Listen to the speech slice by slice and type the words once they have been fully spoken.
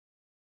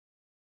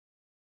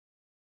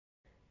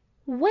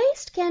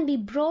Waste can be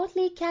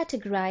broadly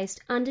categorized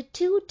under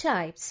two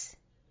types,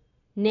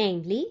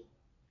 namely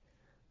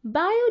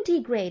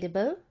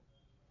biodegradable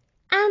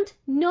and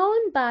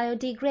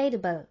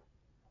non-biodegradable.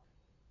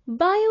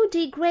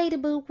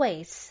 Biodegradable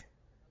waste.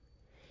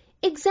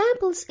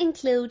 Examples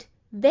include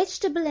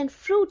vegetable and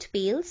fruit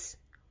peels,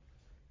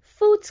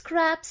 food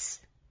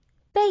scraps,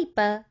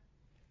 paper,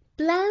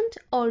 plant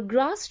or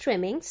grass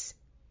trimmings,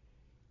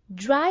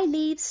 dry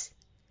leaves,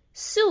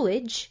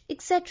 sewage,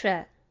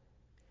 etc.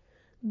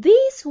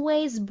 These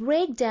wastes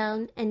break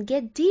down and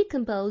get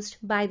decomposed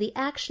by the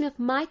action of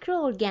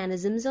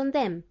microorganisms on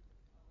them.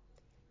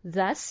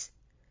 Thus,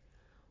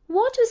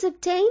 what was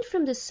obtained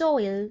from the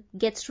soil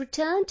gets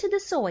returned to the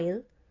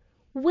soil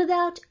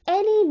without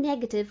any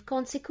negative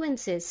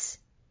consequences.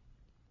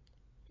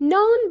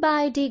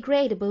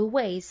 Non-biodegradable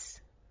waste.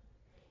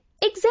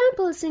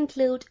 Examples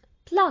include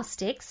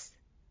plastics,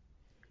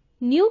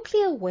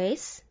 nuclear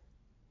waste,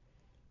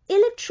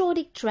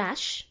 electronic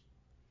trash,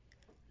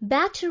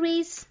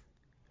 batteries,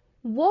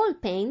 wall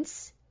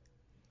paints,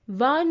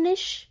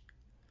 varnish,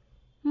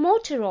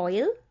 motor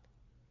oil,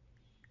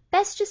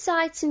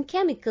 pesticides and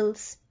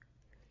chemicals,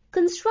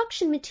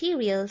 construction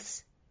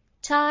materials,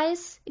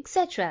 tires,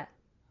 etc.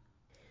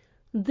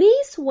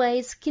 These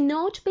wastes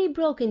cannot be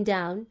broken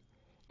down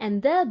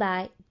and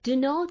thereby do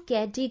not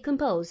get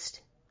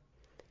decomposed.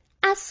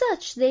 As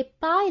such, they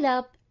pile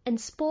up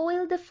and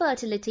spoil the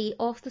fertility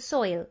of the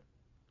soil.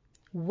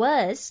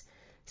 Worse,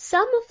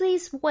 some of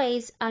these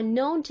wastes are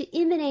known to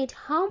emanate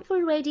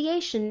harmful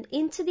radiation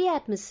into the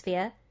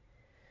atmosphere,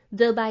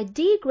 thereby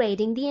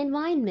degrading the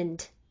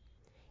environment.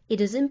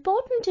 It is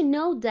important to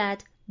note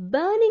that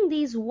burning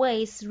these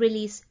wastes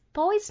release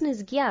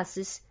poisonous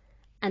gases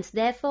and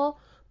therefore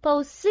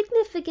pose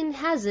significant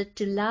hazard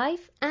to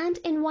life and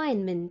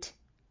environment.